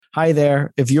Hi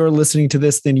there. If you're listening to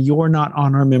this, then you're not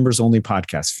on our members only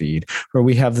podcast feed, where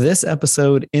we have this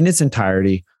episode in its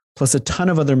entirety, plus a ton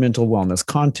of other mental wellness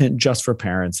content just for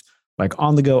parents, like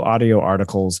on the go audio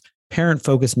articles, parent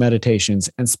focused meditations,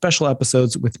 and special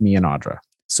episodes with me and Audra.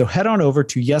 So head on over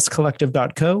to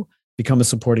yescollective.co, become a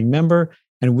supporting member,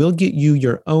 and we'll get you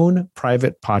your own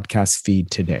private podcast feed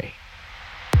today.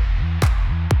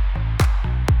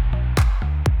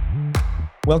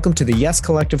 Welcome to the Yes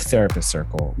Collective Therapist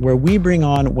Circle, where we bring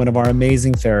on one of our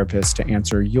amazing therapists to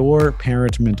answer your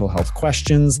parent mental health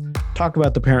questions, talk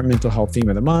about the parent mental health theme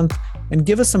of the month, and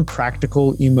give us some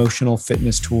practical emotional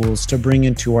fitness tools to bring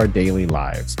into our daily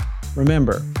lives.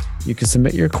 Remember, you can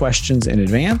submit your questions in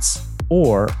advance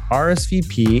or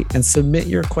RSVP and submit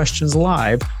your questions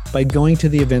live by going to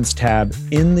the events tab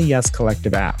in the Yes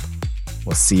Collective app.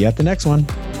 We'll see you at the next one.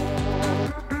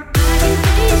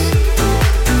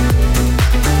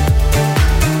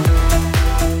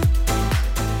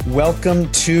 Welcome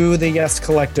to the Yes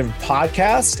Collective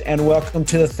podcast and welcome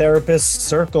to the Therapist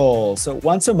Circle. So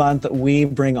once a month, we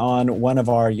bring on one of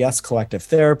our Yes Collective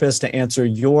therapists to answer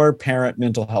your parent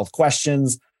mental health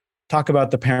questions, talk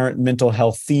about the parent mental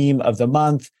health theme of the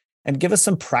month, and give us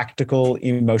some practical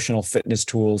emotional fitness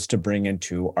tools to bring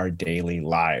into our daily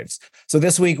lives. So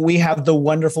this week, we have the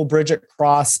wonderful Bridget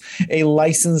Cross, a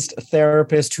licensed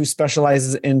therapist who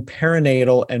specializes in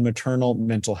perinatal and maternal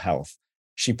mental health.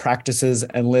 She practices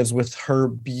and lives with her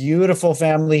beautiful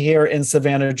family here in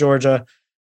Savannah, Georgia.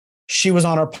 She was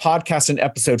on our podcast in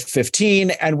episode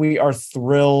 15, and we are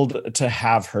thrilled to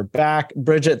have her back.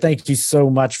 Bridget, thank you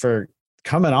so much for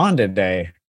coming on today.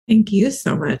 Thank you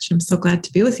so much. I'm so glad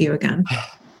to be with you again.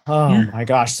 My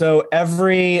gosh. So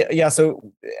every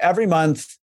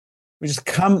month we just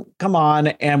come on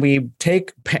and we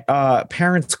take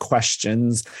parents'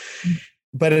 questions.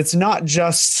 But it's not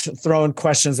just throwing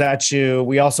questions at you.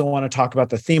 We also want to talk about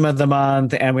the theme of the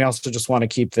month, and we also just want to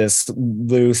keep this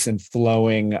loose and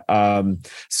flowing.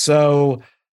 So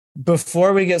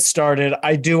before we get started,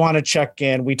 I do want to check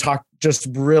in. We talked just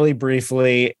really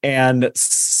briefly, and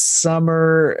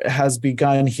summer has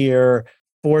begun here.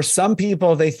 For some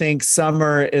people, they think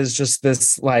summer is just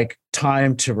this like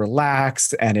time to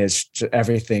relax and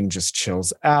everything just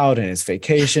chills out and it's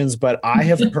vacations. But I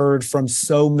have heard from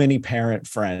so many parent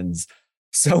friends,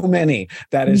 so many,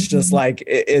 that it's just like,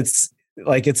 it's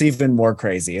even more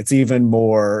crazy. It's even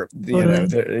more,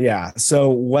 So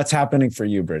what's happening for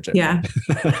you, Bridget? Yeah,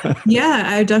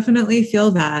 I definitely feel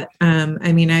that.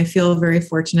 I feel very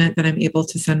fortunate that I'm able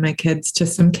to send my kids to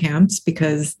some camps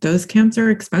because those camps are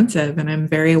expensive, and I'm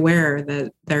very aware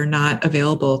that they're not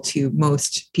available to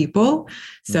most people.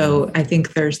 So I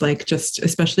think there's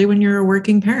especially when you're a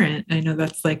working parent, I know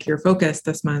that's like your focus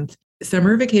this month.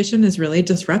 Summer vacation is really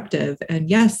disruptive. And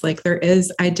yes,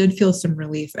 I did feel some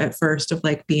relief at first of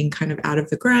being kind of out of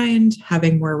the grind,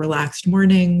 having more relaxed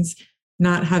mornings,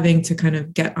 not having to kind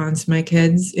of get onto my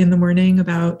kids in the morning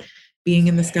about being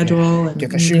in the schedule and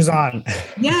get the shoes on.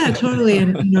 Yeah, totally.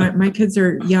 And my kids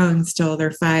are young still,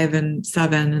 they're 5 and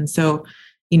 7. And so,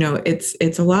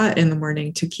 it's a lot in the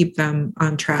morning to keep them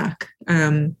on track.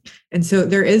 And so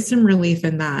there is some relief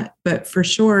in that, but for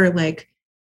sure,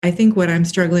 I think what I'm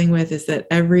struggling with is that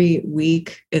every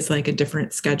week is like a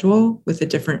different schedule with a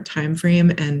different time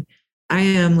frame. And I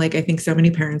am I think so many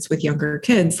parents with younger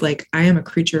kids, I am a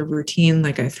creature of routine.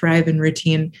 I thrive in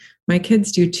routine. My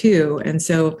kids do too. And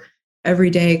so every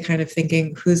day kind of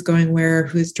thinking who's going where,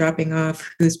 who's dropping off,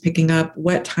 who's picking up,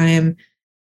 what time,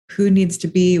 who needs to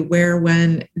be where,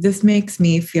 when. This makes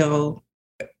me feel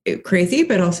crazy,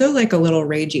 but also a little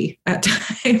ragey at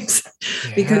times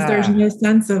because there's no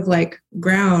sense of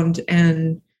ground.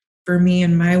 And for me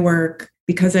and my work,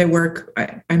 because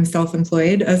I'm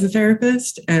self-employed as a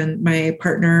therapist, and my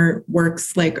partner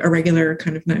works a regular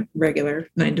kind of regular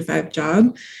 9-to-5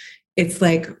 job. It's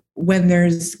when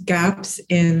there's gaps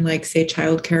in say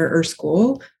childcare or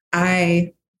school,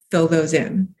 I fill those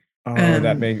in.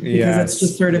 That makes because that's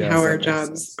just sort of how our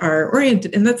jobs are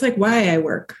oriented. And that's why I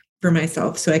work for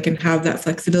myself, so I can have that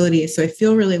flexibility. So I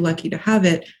feel really lucky to have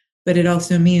it, but it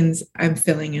also means I'm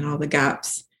filling in all the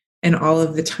gaps, and all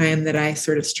of the time that I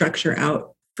sort of structure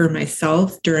out for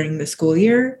myself during the school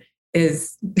year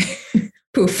is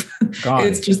poof, gone.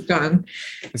 It's just gone.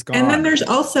 It's gone. And then there's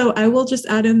also, I will just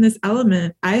add in this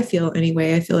element, I feel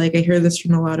like I hear this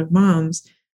from a lot of moms,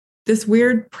 this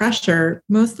weird pressure,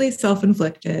 mostly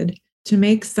self-inflicted, to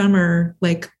make summer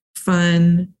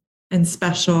fun and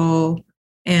special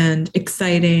and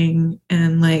exciting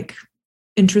and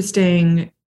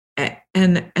interesting.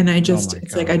 And I just,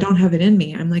 it's I don't have it in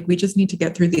me. I'm we just need to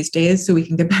get through these days so we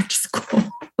can get back to school.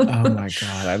 Oh my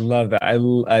God. I love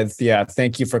that. Yeah.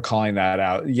 Thank you for calling that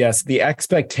out. Yes. The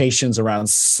expectations around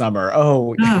summer.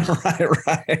 Oh, Oh, right.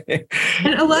 Right.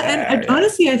 and a lot, Yeah. and Yeah.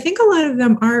 honestly, I think a lot of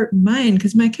them are mine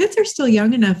because my kids are still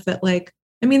young enough that like,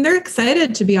 I mean, they're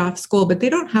excited to be off school, but they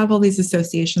don't have all these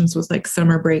associations with like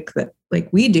summer break that like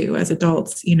we do as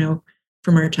adults,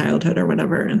 from our childhood or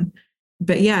whatever.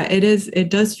 But yeah, it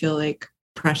does feel like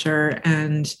pressure,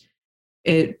 and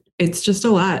it's just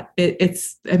a lot.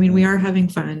 I mean, we are having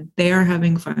fun. They are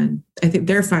having fun. I think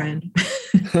they're fine.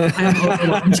 I'm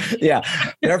overwhelmed. Yeah.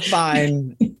 They're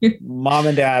fine. Mom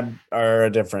and dad are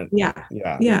a different. Yeah.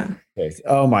 Yeah. Yeah. Case.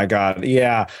 Oh my God.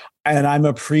 Yeah. And I'm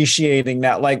appreciating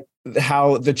that, like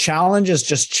how the challenges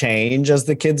just change as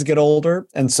the kids get older.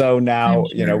 And so I'm now,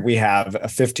 sure. we have a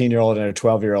 15-year-old and a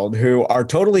 12-year-old who are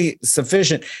totally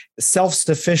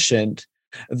self-sufficient.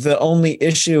 The only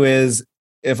issue is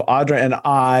if Audra and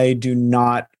I do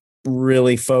not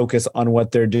really focus on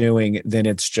what they're doing, then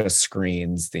it's just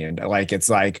screens. The end. Like it's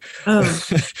like Oh,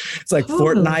 it's like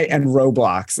totally. Fortnite and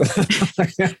Roblox.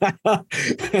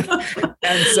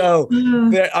 And so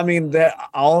there, I mean,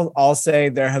 I'll say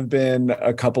there have been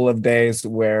a couple of days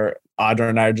where Audra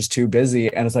and I are just too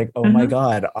busy, and it's like, oh my Uh-huh.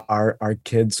 God, our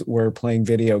kids were playing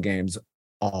video games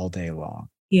all day long.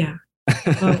 Yeah.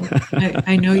 Well,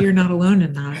 I know you're not alone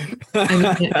in that.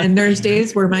 I mean, and there's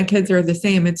days where my kids are the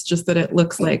same. It's just that it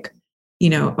looks like,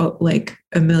 like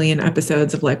a million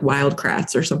episodes of like Wild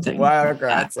Kratts or something. Wow,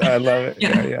 congrats. I love it.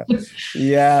 Yeah, Yeah. yeah.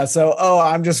 Yeah. So,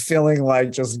 I'm just feeling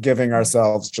like just giving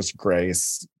ourselves just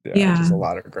grace. Yeah, just Yeah. a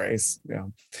lot of grace. Yeah.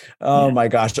 Oh Yeah. my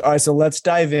gosh. All right. So let's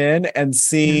dive in and Yeah.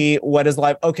 see what is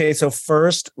live. Okay. So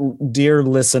first, dear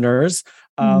listeners,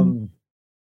 Mm.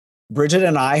 Bridget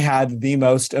and I had the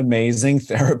most amazing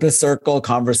therapist circle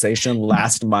conversation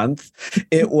last month.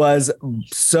 It was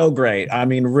so great. I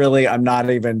mean, really, I'm not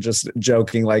even just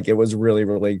joking. Like it was really,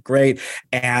 really great.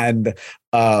 And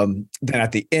then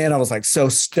at the end, I was like so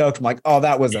stoked. I'm like, oh,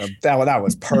 that was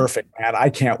perfect, man. I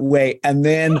can't wait. And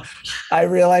then I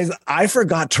realized I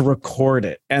forgot to record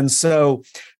it. And so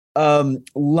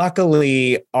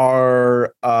luckily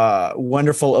our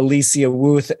wonderful Alicia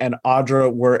Wuth and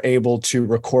Audra were able to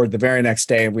record the very next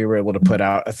day, and we were able to put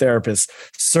out a therapist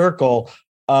circle.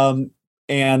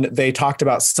 And they talked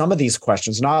about some of these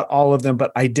questions, not all of them,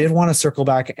 but I did want to circle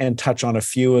back and touch on a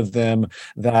few of them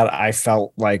that I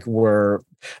felt like were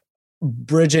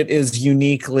Bridget is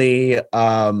uniquely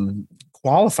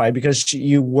qualified because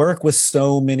you work with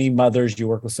so many mothers, you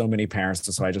work with so many parents.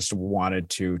 And so I just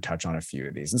wanted to touch on a few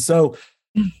of these. And so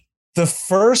the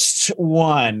first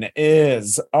one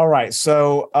is, all right.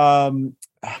 So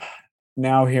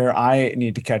now here I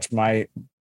need to catch my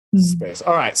space.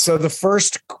 All right. So the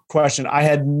first question, I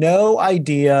had no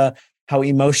idea how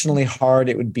emotionally hard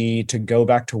it would be to go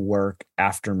back to work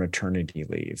after maternity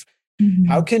leave. Mhm.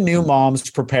 How can new moms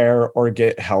prepare or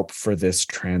get help for this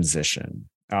transition?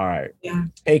 All right. Yeah.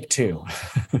 Take two.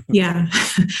 Yeah.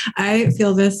 I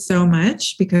feel this so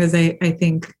much because I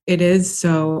think it is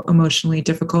so emotionally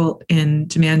difficult and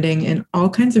demanding in all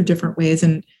kinds of different ways.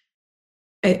 And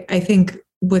I think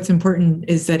what's important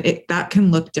is that that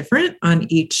can look different on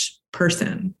each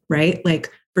person, right? Like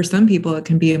for some people, it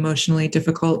can be emotionally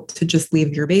difficult to just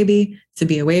leave your baby, to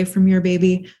be away from your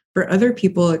baby. For other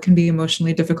people, it can be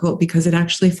emotionally difficult because it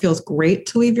actually feels great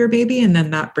to leave your baby. And then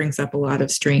that brings up a lot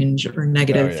of strange or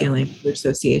negative feelings or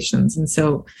associations. And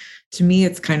so to me,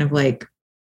 it's kind of like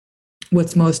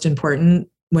what's most important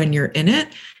when you're in it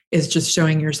is just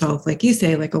showing yourself, like you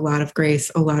say, like a lot of grace,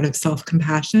 a lot of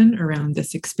self-compassion around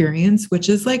this experience, which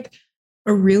is like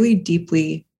a really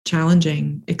deeply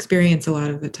challenging experience a lot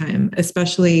of the time,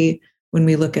 especially when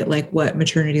we look at like what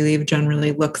maternity leave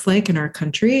generally looks like in our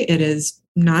country. It is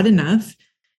not enough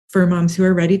for moms who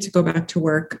are ready to go back to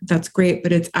work. That's great,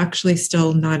 but it's actually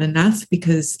still not enough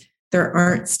because there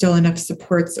aren't still enough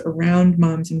supports around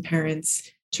moms and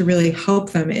parents to really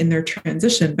help them in their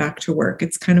transition back to work.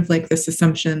 It's kind of like this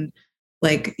assumption,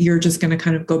 like you're just going to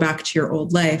kind of go back to your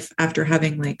old life after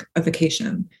having like a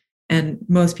vacation. And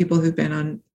most people who've been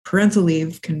on parental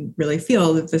leave can really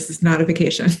feel that this is not a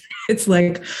vacation. It's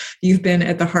like you've been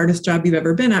at the hardest job you've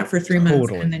ever been at for 3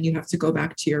 months, and then you have to go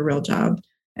back to your real job.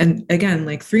 And again,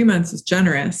 like 3 months is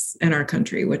generous in our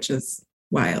country, which is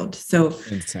wild. So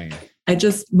Insane. I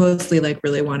just mostly like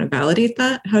really want to validate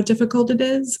that, how difficult it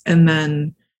is. And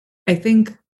then I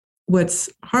think what's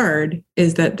hard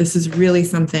is that this is really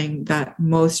something that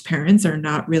most parents are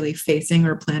not really facing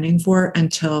or planning for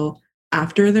until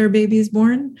after their baby's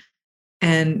born.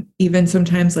 And even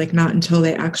sometimes like not until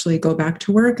they actually go back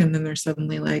to work. And then they're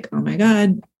suddenly like, oh my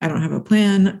God, I don't have a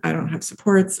plan. I don't have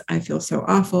supports. I feel so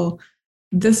awful.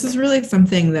 this is really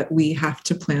something that we have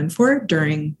to plan for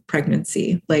during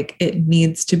pregnancy. Like it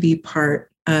needs to be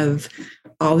part of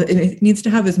it needs to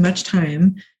have as much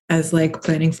time as like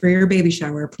planning for your baby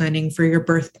shower, planning for your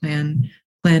birth plan,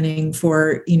 planning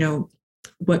for,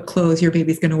 what clothes your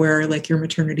baby's going to wear, like your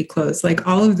maternity clothes, like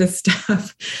all of this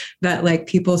stuff that like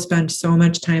people spend so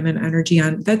much time and energy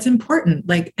on. That's important.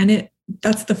 Like, and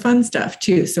that's the fun stuff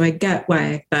too. So I get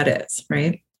why that is,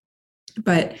 right?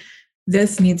 But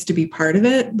this needs to be part of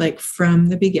it, like from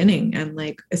the beginning. And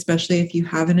like, especially if you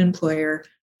have an employer,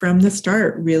 from the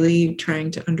start, really trying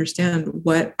to understand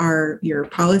what are your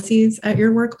policies at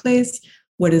your workplace?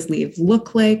 What does leave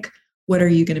look like? What are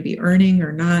you going to be earning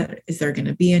or not? Is there going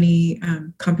to be any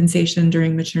compensation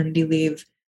during maternity leave?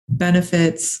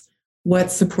 Benefits?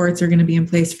 What supports are going to be in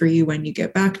place for you when you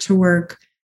get back to work?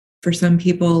 For some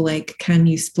people, like, can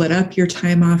you split up your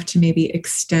time off to maybe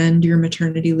extend your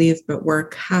maternity leave, but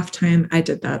work half time? I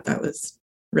did that. That was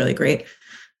really great.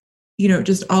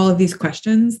 Just all of these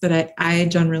questions that I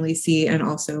generally see and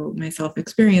also myself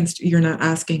experienced, you're not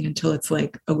asking until it's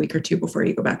like a week or two before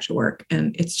you go back to work.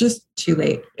 And it's just too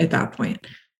late at that point.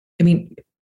 I mean,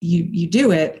 you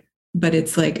do it, but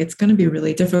it's like, it's going to be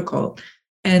really difficult.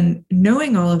 And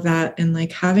knowing all of that and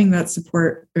like having that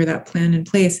support or that plan in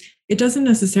place, it doesn't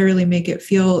necessarily make it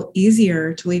feel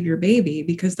easier to leave your baby,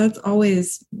 because that's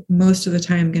always most of the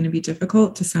time going to be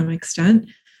difficult to some extent.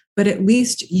 But at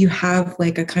least you have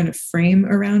like a kind of frame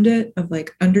around it of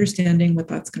like understanding what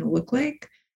that's going to look like,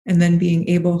 and then being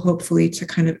able hopefully to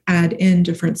kind of add in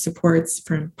different supports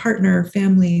from partner,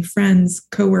 family, friends,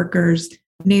 coworkers,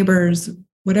 neighbors,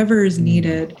 whatever is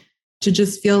needed to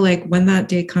just feel like when that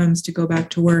day comes to go back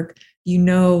to work,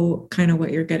 kind of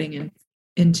what you're getting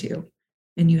into,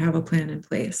 and you have a plan in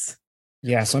place.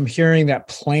 Yeah. So I'm hearing that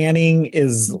planning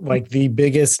is like the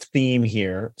biggest theme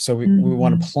here. So we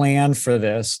want to plan for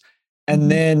this.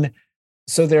 And then,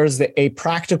 so there's a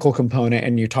practical component,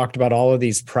 and you talked about all of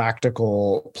these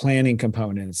practical planning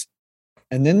components.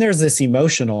 And then there's this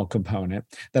emotional component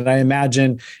that I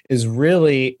imagine is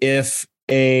really if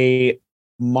a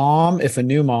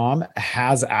new mom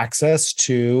has access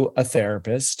to a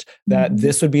therapist, that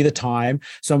this would be the time.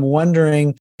 So I'm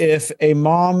wondering if a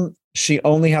mom, she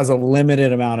only has a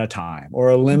limited amount of time or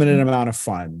a limited amount of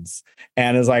funds,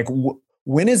 and is like,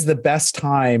 when is the best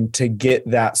time to get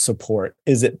that support?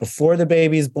 Is it before the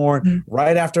baby's born,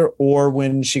 right after, or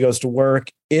when she goes to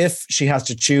work? If she has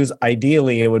to choose,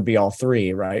 ideally, it would be all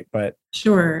three, right? But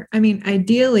sure. I mean,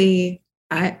 ideally,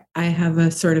 I have a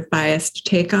sort of biased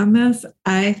take on this.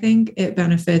 I think it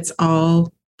benefits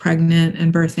all pregnant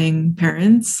and birthing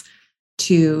parents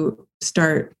to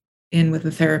start in with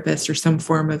a therapist or some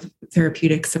form of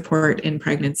therapeutic support in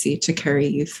pregnancy to carry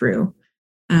you through.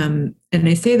 And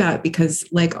I say that because,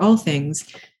 like all things,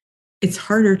 it's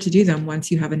harder to do them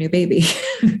once you have a new baby.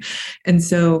 And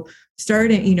so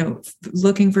starting,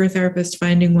 looking for a therapist,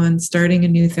 finding one, starting a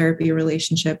new therapy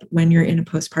relationship when you're in a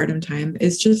postpartum time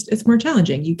it's more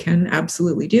challenging. You can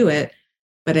absolutely do it.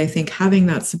 But I think having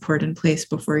that support in place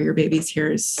before your baby's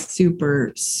here is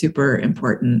super, super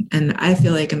important. And I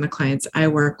feel like in the clients I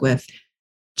work with,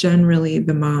 generally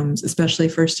the moms, especially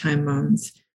first-time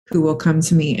moms who will come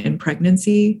to me in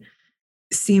pregnancy,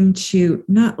 seem to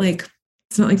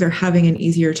it's not like they're having an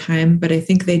easier time, but I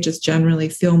think they just generally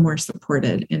feel more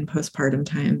supported in postpartum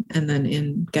time and then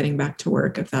in getting back to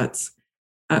work if that's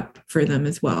up for them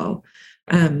as well.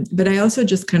 But I also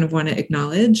just kind of want to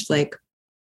acknowledge, like,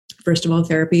 first of all,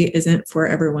 therapy isn't for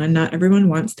everyone. Not everyone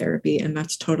wants therapy, and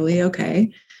that's totally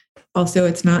okay. Also,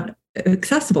 it's not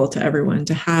accessible to everyone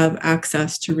to have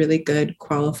access to really good,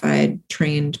 qualified,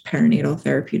 trained perinatal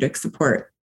therapeutic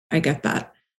support. I get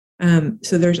that.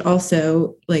 So there's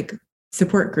also like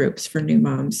support groups for new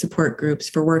moms, support groups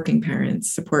for working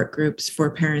parents, support groups for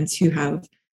parents who have,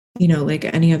 like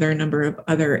any other number of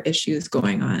other issues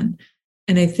going on.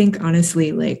 And I think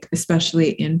honestly, like,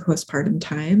 especially in postpartum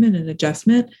time and an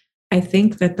adjustment, I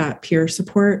think that peer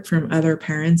support from other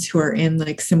parents who are in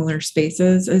like similar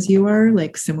spaces as you are,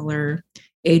 like similar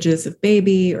ages of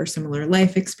baby or similar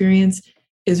life experience,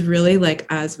 is really like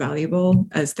as valuable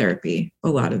as therapy a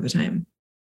lot of the time.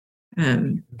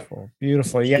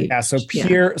 Beautiful. Yeah.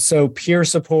 So peer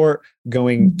support,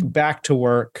 going back to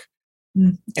work.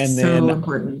 And so then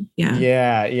important. Yeah.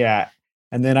 Yeah. Yeah.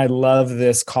 And then I love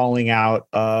this calling out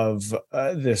of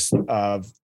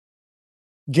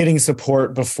getting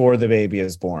support before the baby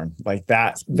is born. Like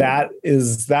that's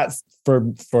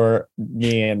for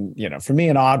me and, for me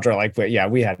and Audra, like, but yeah,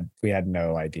 we had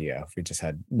no idea. We just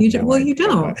had, you don't, and you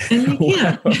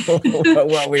can't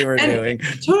what we were doing.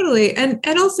 Totally. And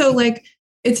also, like,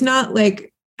 it's not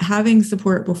like having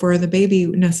support before the baby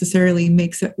necessarily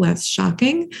makes it less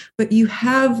shocking, but you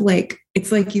have like,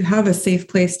 it's like you have a safe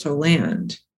place to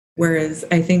land. Whereas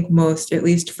I think most, at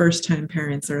least first time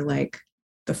parents are like,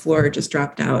 the floor just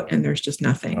dropped out and there's just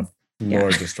nothing. The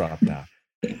floor just dropped out.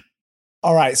 Yeah.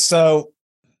 All right. So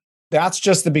that's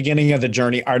just the beginning of the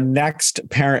journey. Our next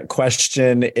parent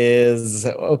question is,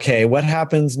 okay, what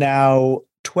happens now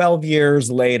 12 years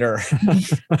later?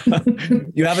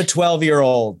 You have a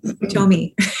 12-year-old. Tell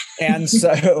me. And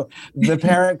so the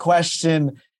parent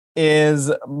question is,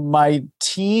 my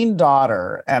teen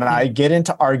daughter and I get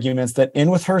into arguments that end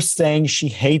with her saying she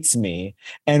hates me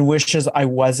and wishes I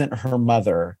wasn't her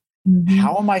mother. Mm-hmm.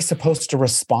 How am I supposed to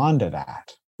respond to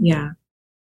that? Yeah.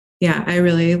 Yeah, I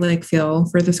really like feel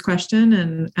for this question.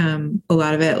 And a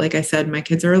lot of it, like I said, my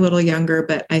kids are a little younger,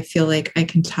 but I feel like I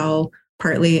can tell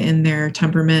partly in their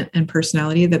temperament and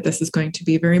personality that this is going to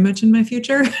be very much in my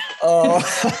future. Oh.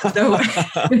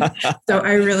 So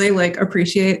I really like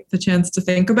appreciate the chance to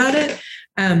think about it.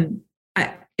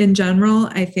 In general,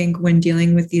 I think when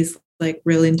dealing with these like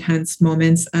real intense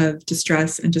moments of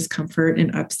distress and discomfort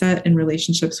and upset in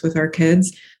relationships with our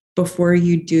kids, before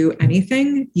you do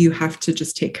anything, you have to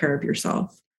just take care of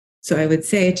yourself. So I would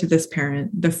say to this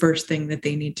parent, the first thing that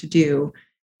they need to do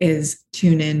is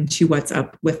tune in to what's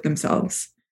up with themselves,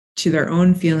 to their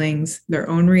own feelings, their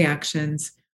own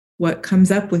reactions, what comes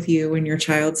up with you when your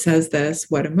child says this,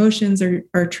 what emotions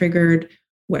are triggered,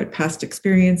 what past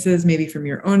experiences, maybe from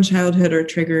your own childhood, are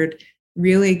triggered,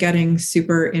 really getting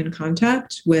super in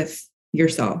contact with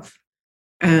yourself.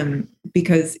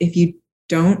 Because if you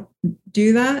don't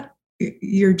do that,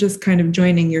 you're just kind of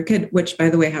joining your kid, which by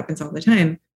the way happens all the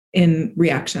time in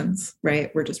reactions, right?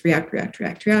 We're just react.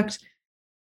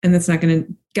 And that's not going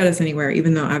to get us anywhere,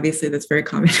 even though obviously that's very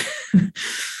common.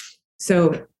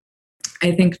 So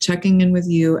I think checking in with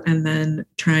you and then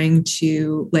trying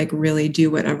to like really do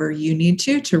whatever you need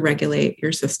to regulate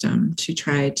your system, to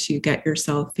try to get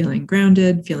yourself feeling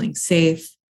grounded, feeling safe,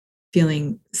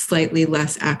 feeling slightly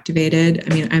less activated.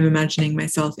 I mean, I'm imagining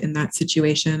myself in that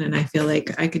situation, and I feel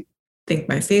like I could think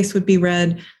my face would be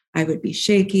red. I would be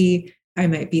shaky. I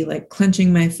might be like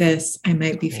clenching my fists. I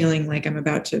might be feeling like I'm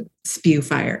about to spew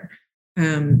fire.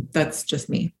 That's just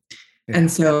me. Yeah.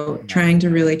 And so trying to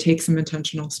really take some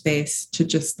intentional space to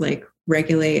just like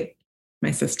regulate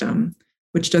my system,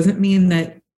 which doesn't mean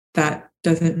that that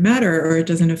doesn't matter or it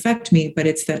doesn't affect me, but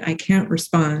it's that I can't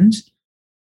respond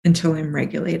until I'm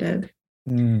regulated.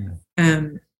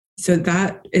 So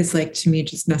that is like, to me,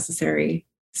 just necessary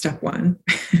step one.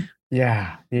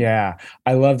 Yeah.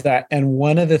 I love that. And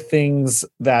one of the things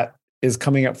that is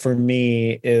coming up for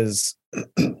me is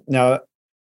now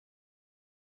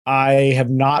I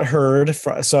have not heard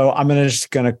so I'm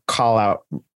just going to call out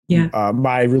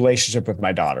my relationship with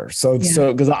my daughter. So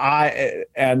because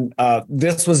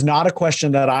this was not a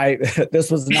question that this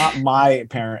was not my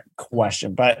parent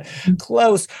question, but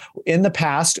close. In the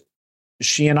past,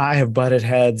 she and I have butted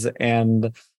heads,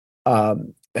 and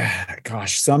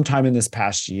sometime in this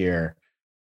past year,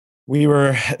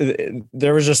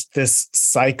 there was just this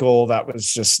cycle that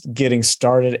was just getting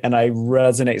started. And I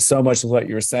resonate so much with what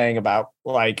you were saying about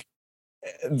like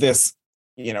this,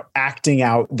 acting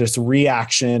out this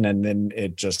reaction, and then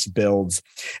it just builds.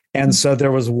 And so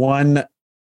there was one,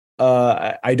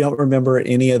 I don't remember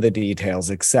any of the details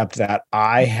except that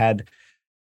I had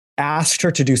asked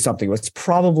her to do something. It was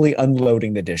probably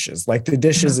unloading the dishes. Like the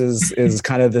dishes is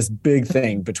kind of this big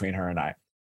thing between her and I,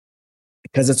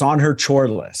 because it's on her chore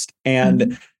list.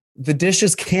 And the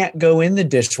dishes can't go in the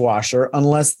dishwasher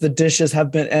unless the dishes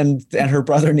have been, and her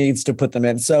brother needs to put them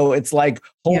in. So it's like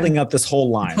holding up this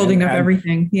whole line. It's holding up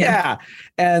everything. Yeah.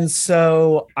 And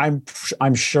so I'm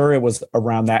sure it was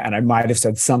around that. And I might have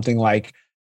said something like,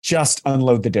 just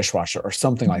unload the dishwasher or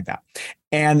something like that.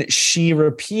 And she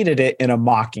repeated it in a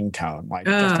mocking tone, like,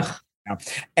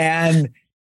 and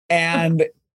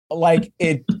like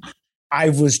it, I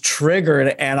was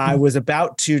triggered, and I was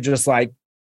about to just like,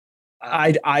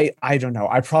 I don't know.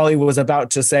 I probably was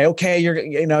about to say, okay,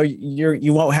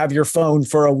 you won't have your phone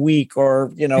for a week,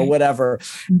 or, whatever.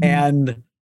 And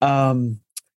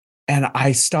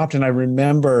I stopped and I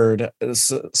remembered.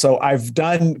 So I've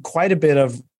done quite a bit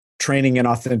of training in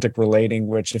authentic relating,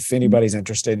 which if anybody's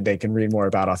interested, they can read more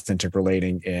about authentic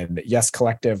relating in Yes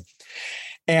Collective.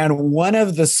 And one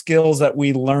of the skills that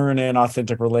we learn in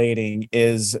authentic relating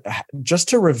is just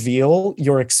to reveal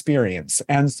your experience.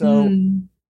 And so,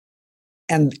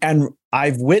 and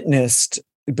I've witnessed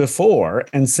before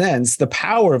and since, the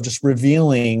power of just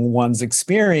revealing one's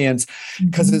experience,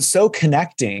 because it's so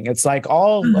connecting. It's like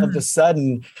all of a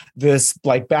sudden this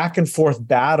like back and forth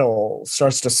battle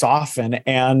starts to soften.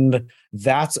 And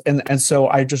so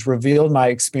I just revealed my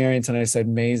experience and I said,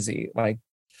 Maisie, like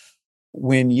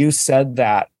when you said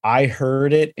that, I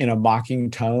heard it in a mocking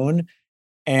tone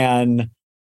and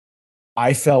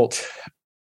I felt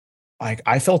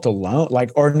alone,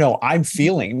 like, or no, I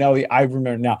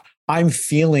remember now, I'm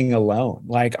feeling alone.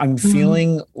 Like I'm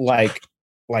feeling like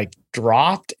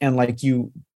dropped and like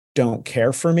you don't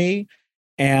care for me.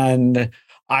 And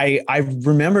I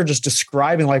remember just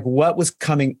describing like what was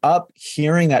coming up,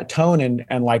 hearing that tone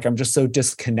and like, I'm just so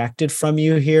disconnected from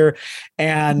you here.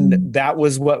 And that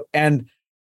was and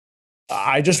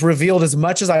I just revealed as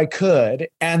much as I could.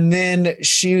 And then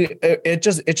it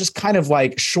just kind of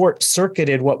like short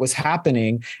circuited what was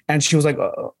happening. And she was like,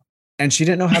 oh, and she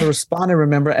didn't know how to respond. I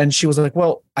remember. And she was like,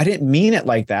 well, I didn't mean it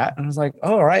like that. And I was like,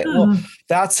 oh, all right, well,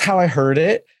 that's how I heard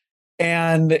it.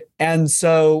 And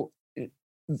so,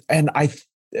 and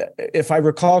if I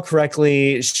recall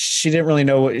correctly, she didn't really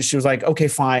know. She was like, okay,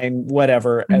 fine,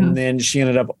 whatever. And then she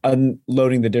ended up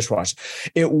unloading the dishwasher.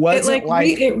 It wasn't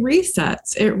it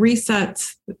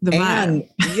resets the vibe.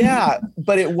 Yeah,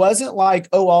 but it wasn't like,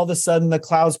 oh, all of a sudden the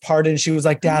clouds parted and she was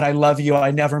like, Dad, I love you.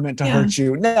 I never meant to hurt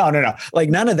you. No. Like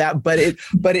none of that. But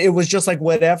it was just like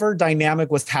whatever dynamic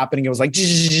was happening. It was like,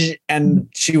 and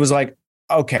she was like,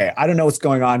 okay, I don't know what's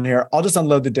going on here. I'll just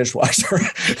unload the dishwasher.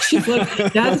 She's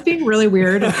like, Dad's being really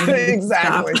weird.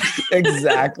 Exactly.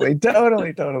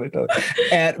 Totally.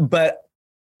 But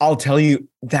I'll tell you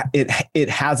that it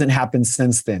hasn't happened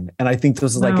since then. And I think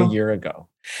this was like a year ago.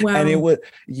 Wow. And it was,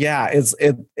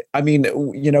 I mean,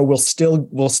 you know, we'll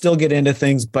still get into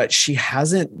things, but she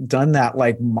hasn't done that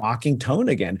like mocking tone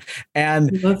again. And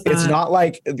it's not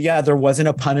like, there wasn't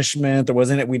a punishment.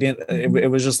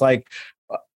 It was just like,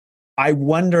 I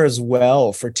wonder as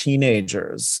well for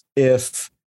teenagers if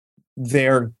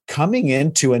they're coming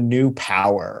into a new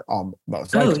power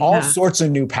almost, all sorts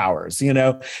of new powers, you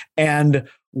know, and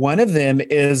one of them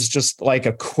is just like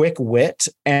a quick wit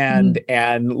and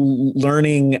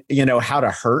learning, you know, how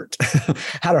to hurt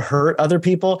other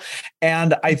people.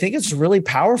 And I think it's really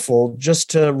powerful just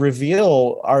to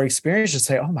reveal our experience, to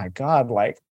say, oh my God,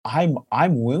 like, I'm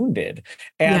wounded.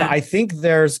 And I think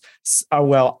there's,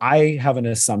 I have an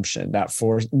assumption that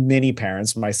for many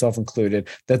parents, myself included,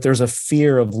 that there's a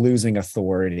fear of losing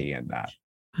authority in that.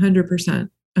 100%.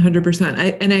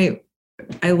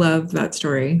 I love that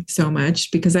story so much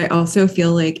because I also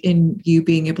feel like in you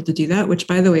being able to do that, which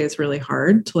by the way is really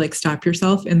hard to like stop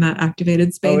yourself in that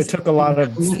activated space. Oh, it took a lot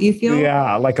of you feel.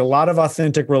 Yeah, like a lot of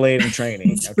authentic related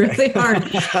training. It's really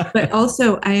hard. But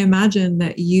also I imagine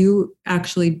that you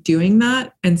actually doing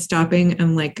that and stopping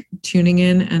and like tuning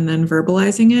in and then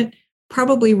verbalizing it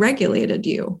probably regulated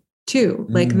you too.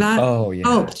 Like that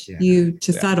helped you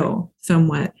to settle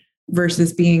somewhat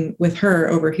versus being with her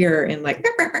over here and like,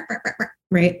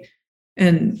 right.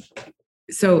 And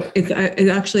so it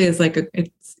actually is like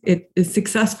it is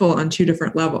successful on two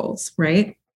different levels,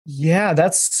 right? Yeah,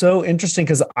 that's so interesting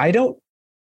because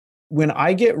when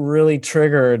I get really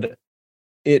triggered,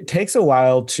 it takes a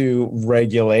while to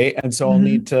regulate. And so I'll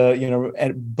need to, you know,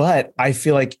 but I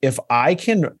feel like if I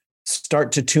can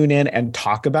start to tune in and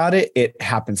talk about it, it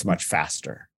happens much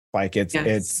faster. Like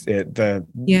just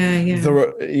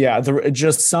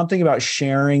something about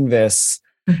sharing this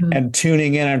and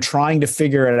tuning in and trying to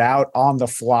figure it out on the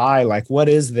fly. Like, what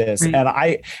is this?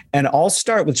 Right. And I'll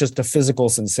start with just a physical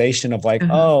sensation of like,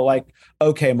 oh, like,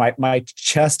 okay, my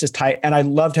chest is tight. And I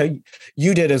loved how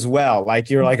you did as well. Like,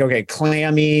 you're like, okay,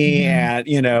 clammy and,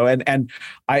 you know, and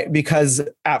because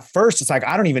at first it's like,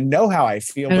 I don't even know how I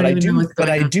feel, but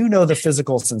I do know the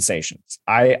physical sensations.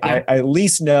 I at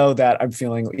least know that I'm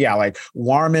feeling, like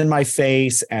warm in my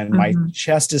face and my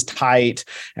chest is tight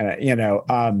and, you know,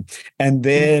 and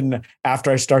then after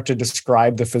I start to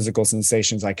describe the physical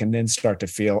sensations, I can then start to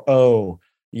feel, oh,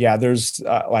 yeah, there's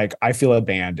like, I feel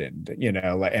abandoned, you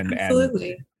know,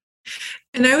 absolutely.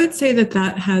 And I would say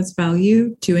that has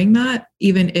value doing that,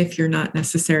 even if you're not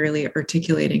necessarily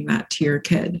articulating that to your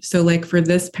kid. So like for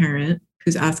this parent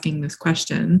who's asking this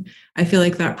question, I feel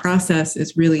like that process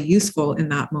is really useful in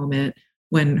that moment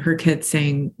when her kid's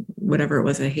saying whatever it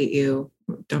was, I hate you,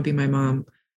 don't be my mom.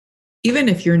 Even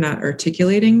if you're not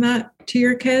articulating that to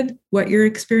your kid, what your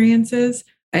experience is,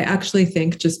 I actually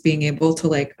think just being able to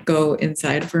like go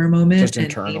inside for a moment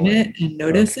and name it and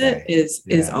notice it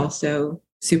is also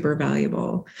super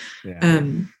valuable. Yeah.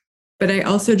 But I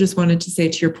also just wanted to say,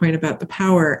 to your point about the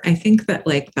power, I think that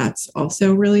like that's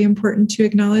also really important to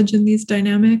acknowledge in these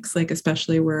dynamics, like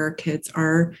especially where our kids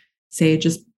are, say,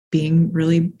 just being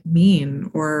really mean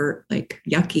or like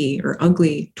yucky or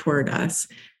ugly toward us,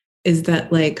 is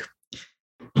that like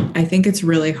I think it's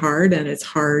really hard, and it's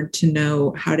hard to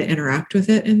know how to interact with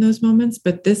it in those moments.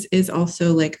 But this is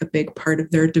also like a big part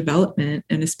of their development,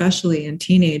 and especially in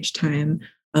teenage time,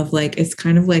 of like, it's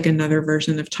kind of like another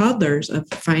version of toddlers, of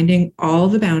finding all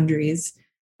the boundaries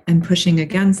and pushing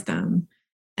against them.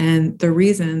 And the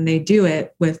reason they do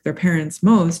it with their parents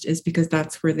most is because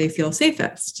that's where they feel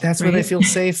safest. That's where they feel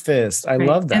safest. I Right.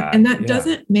 love that. And that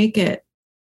doesn't make it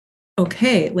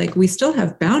okay. Like we still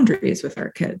have boundaries with our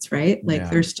kids, right? Like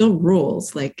there's still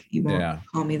rules, like you won't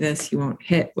call me this, you won't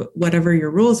hit, whatever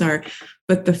your rules are.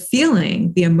 But the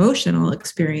feeling, the emotional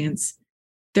experience,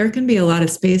 there can be a lot of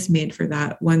space made for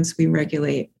that once we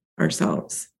regulate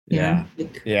ourselves. Yeah.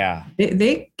 Like, yeah.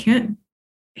 They can't,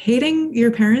 hating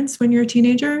your parents when you're a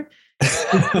teenager is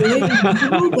really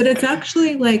uncomfortable, but it's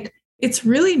actually like, it's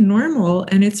really normal,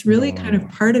 and it's really kind of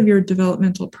part of your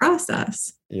developmental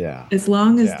process. Yeah. As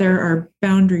long as there are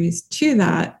boundaries to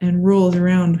that and rules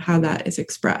around how that is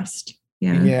expressed.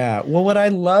 Yeah. Yeah. Well, what I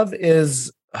love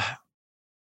is,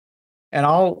 and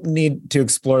I'll need to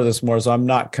explore this more, so I'm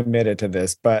not committed to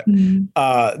this, but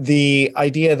the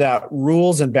idea that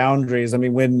rules and boundaries, I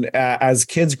mean, when as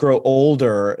kids grow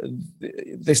older,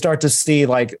 they start to see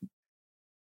like,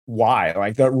 why,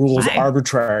 like that rule's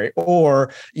arbitrary,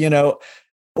 or, you know,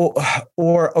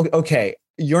 or okay,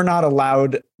 you're not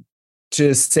allowed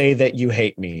to say that you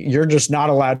hate me. You're just not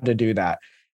allowed to do that.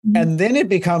 And then it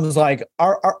becomes like,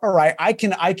 all right, I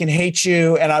can hate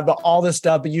you and I've got all this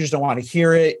stuff, but you just don't want to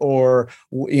hear it. Or,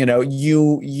 you know,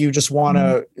 you just want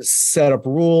to set up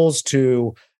rules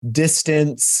to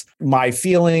distance my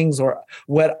feelings, or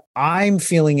what I'm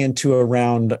feeling into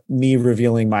around me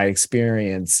revealing my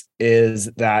experience is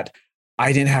that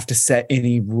I didn't have to set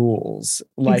any rules.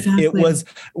 Like it was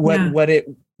what it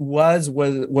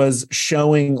was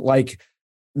showing like,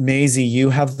 Maisie, you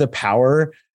have the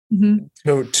power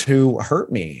to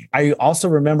hurt me. I also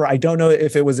remember, I don't know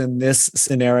if it was in this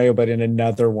scenario, but in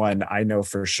another one, I know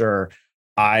for sure,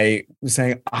 I was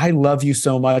saying, I love you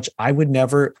so much. I would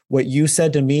never, what you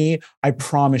said to me, I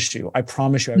promise you, I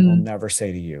will never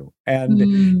say to you.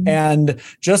 And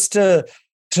just to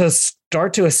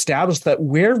start to establish that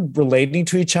we're relating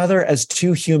to each other as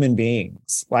two human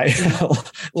beings. Like,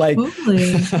 like,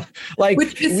 like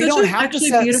we don't have to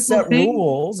set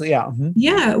rules. Yeah.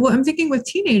 Yeah. Well, I'm thinking with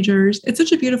teenagers, it's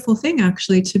such a beautiful thing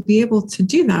actually to be able to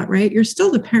do that, right? You're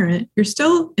still the parent, you're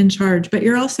still in charge, but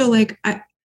you're also like,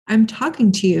 I'm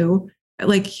talking to you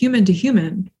like human to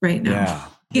human right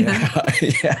now.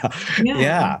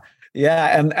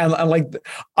 Yeah. And like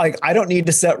I don't need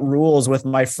to set rules with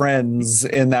my friends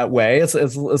in that way.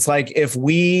 It's like, if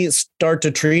we start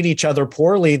to treat each other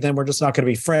poorly, then we're just not going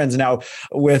to be friends. Now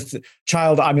with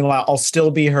child, I mean, I'll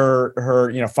still be her,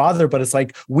 you know, father, but it's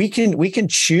like, we can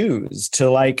choose to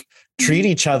like treat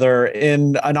each other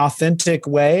in an authentic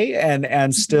way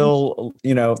and still,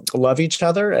 you know, love each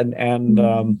other. And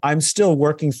I'm still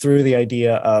working through the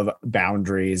idea of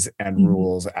boundaries and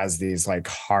rules as these like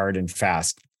hard and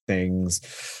fast things.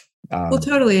 Well,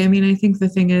 totally. I mean, I think the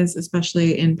thing is,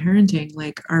 especially in parenting,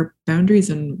 like our boundaries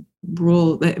and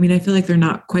rule, I mean, I feel like they're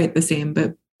not quite the same,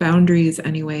 but boundaries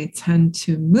anyway tend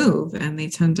to move and they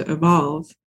tend to evolve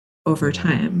over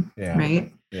time.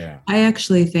 Right. Yeah. I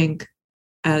actually think,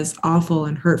 as awful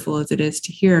and hurtful as it is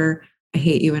to hear, I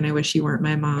hate you and I wish you weren't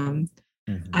my mom,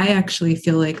 I actually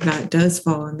feel like that does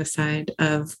fall on the side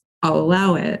of I'll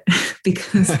allow it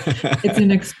because it's an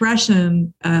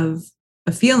expression of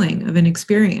a feeling, of an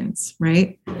experience,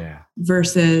 right? Yeah.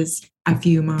 Versus F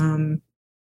you, mom,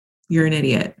 you're an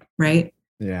idiot, right?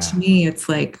 Yeah. To me, it's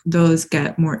like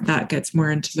that gets more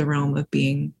into the realm of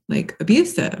being like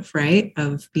abusive, right?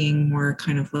 Of being more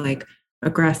kind of like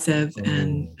aggressive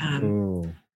and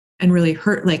really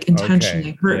hurt, like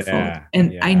intentionally hurtful.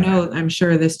 I know, I'm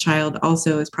sure this child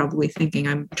also is probably thinking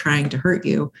I'm trying to hurt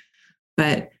you,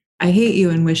 but I hate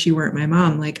you and wish you weren't my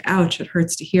mom. Like, ouch, it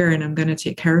hurts to hear. And I'm going to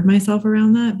take care of myself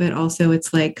around that. But also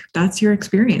it's like, that's your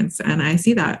experience. And I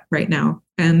see that right now.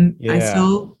 And I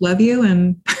still love you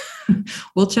and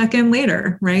we'll check in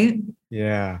later. Right.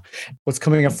 Yeah. What's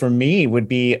coming up for me would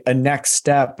be a next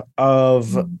step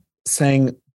of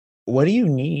saying, what do you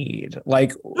need?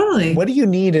 Like, what do you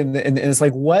need? And it's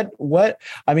like, what,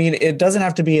 I mean, it doesn't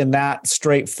have to be in that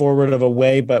straightforward of a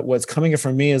way, but what's coming up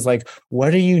for me is like,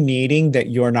 what are you needing that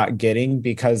you're not getting?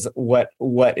 Because what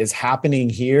is happening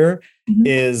here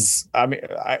is, I mean,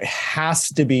 it has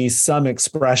to be some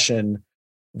expression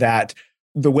that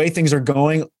the way things are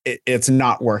going, it's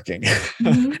not working.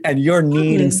 Mm-hmm. And you're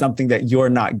needing something that you're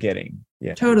not getting.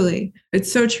 Yeah. Totally.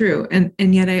 It's so true. And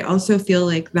yet I also feel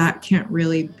like that can't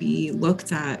really be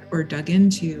looked at or dug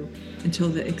into until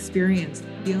the experience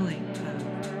feeling of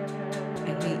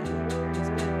I hate you.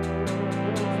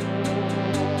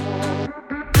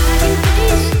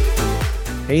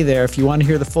 Hey there, if you want to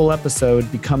hear the full episode,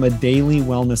 become a daily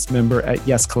wellness member at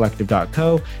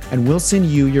yescollective.co, and we'll send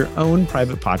you your own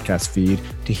private podcast feed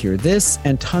to hear this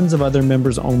and tons of other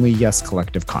members-only Yes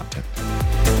Collective content.